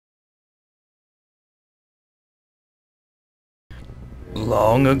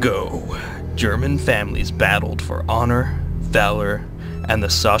Long ago, German families battled for honor, valor, and the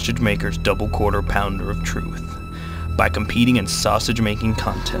sausage maker's double quarter pounder of truth by competing in sausage-making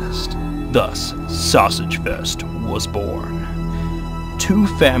contests. Thus, Sausage Fest was born. Two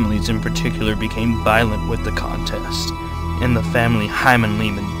families in particular became violent with the contest, and the family Hyman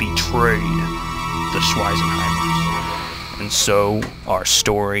Lehman betrayed the Schweizenheimers. And so, our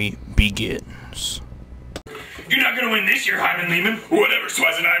story begins. You're not gonna win this year, Hyman Lehman. Whatever,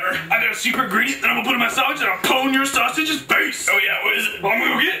 Schweizenheimer. I got a secret ingredient that I'm gonna put in my sausage and I'll pone your sausage's face. Oh yeah, what is it? Well, I'm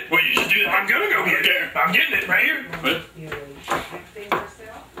gonna go get it. Well, you just do that. I'm gonna go get it. I'm getting it right here. What?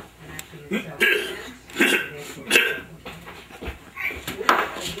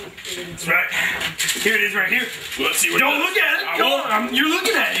 That's right. Here it is right here. Well, let's see what Don't look at it. Come on. You're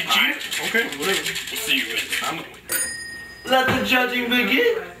looking at it, Chief. Okay, whatever. We'll see you win. I'm gonna win. Let the judging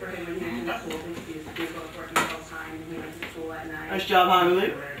begin. Nice job, Hyman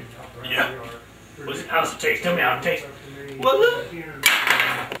Lee. Yeah. How's it taste? Tell me how it tastes. Well, look.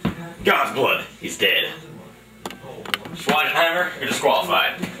 God's blood. He's dead. Schweizenheimer, you're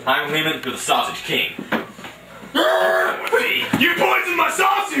disqualified. Hyman Lehman, you're the sausage king. You poisoned my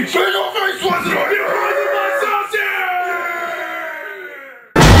sausage! Face your face, Schweizenheimer! You poisoned my sausage!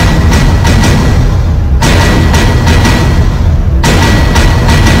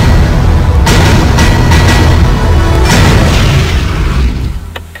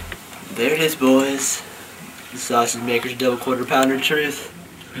 There it is, boys. The sausage maker's double quarter pounder truth.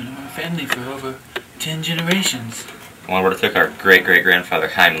 Been in our family for over 10 generations. I wonder what it took our great-great-grandfather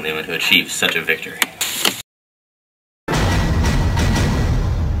Hyman Lehman to achieve such a victory.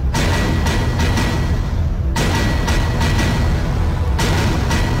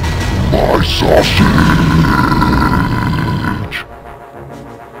 My sausage!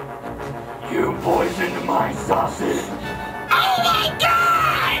 You poisoned my sausage! Oh my God!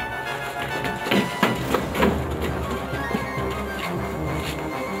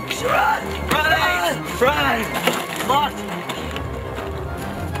 Run! Run! Locked!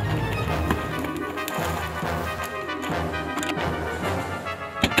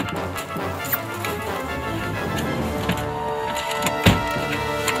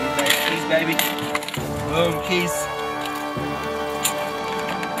 Keys, baby. Boom, keys.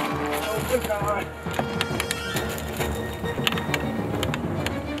 Oh, God.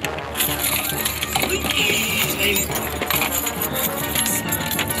 Keys, baby.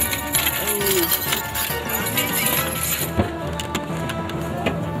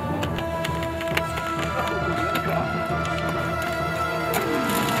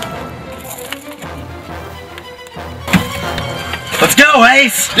 Let's go,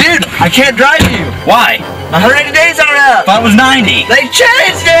 Ace! Dude, I can't drive you. Why? 180 days are up. If I was 90. They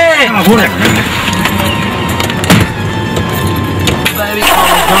changed it. Whatever. Baby,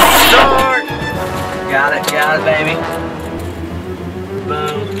 don't start. Got it, baby.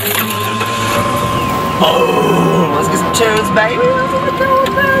 Boom. Boom. Let's get some tunes, baby. Let's get some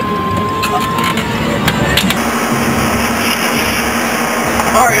tunes, baby.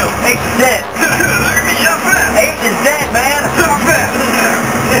 Mario, H is dead. H is dead, man.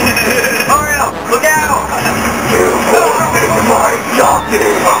 Mario, look out. You poisoned my sausage!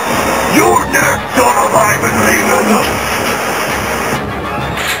 You're next, son of Hyman Lehman!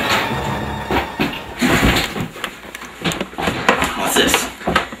 What's this?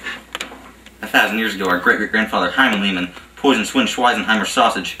 1,000 years ago, our great-great-grandfather Hyman Lehman poisoned Swin Schweizenheimer's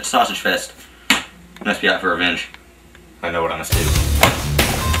sausage at Sausage Fest. He must be out for revenge. I know what I must do.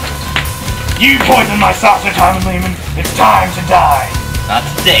 You poisoned my sausage, Hyman Lehman. It's time to die. Not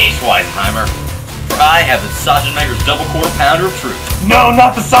today, Schweizenheimer. For I have the sausage maker's double quarter pounder of truth. No,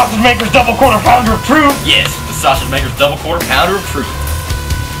 not the sausage maker's double quarter pounder of truth. Yes, the sausage maker's double quarter pounder of truth.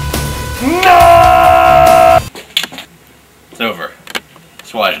 No! It's over.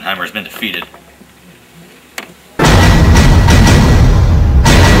 Schweizenheimer has been defeated.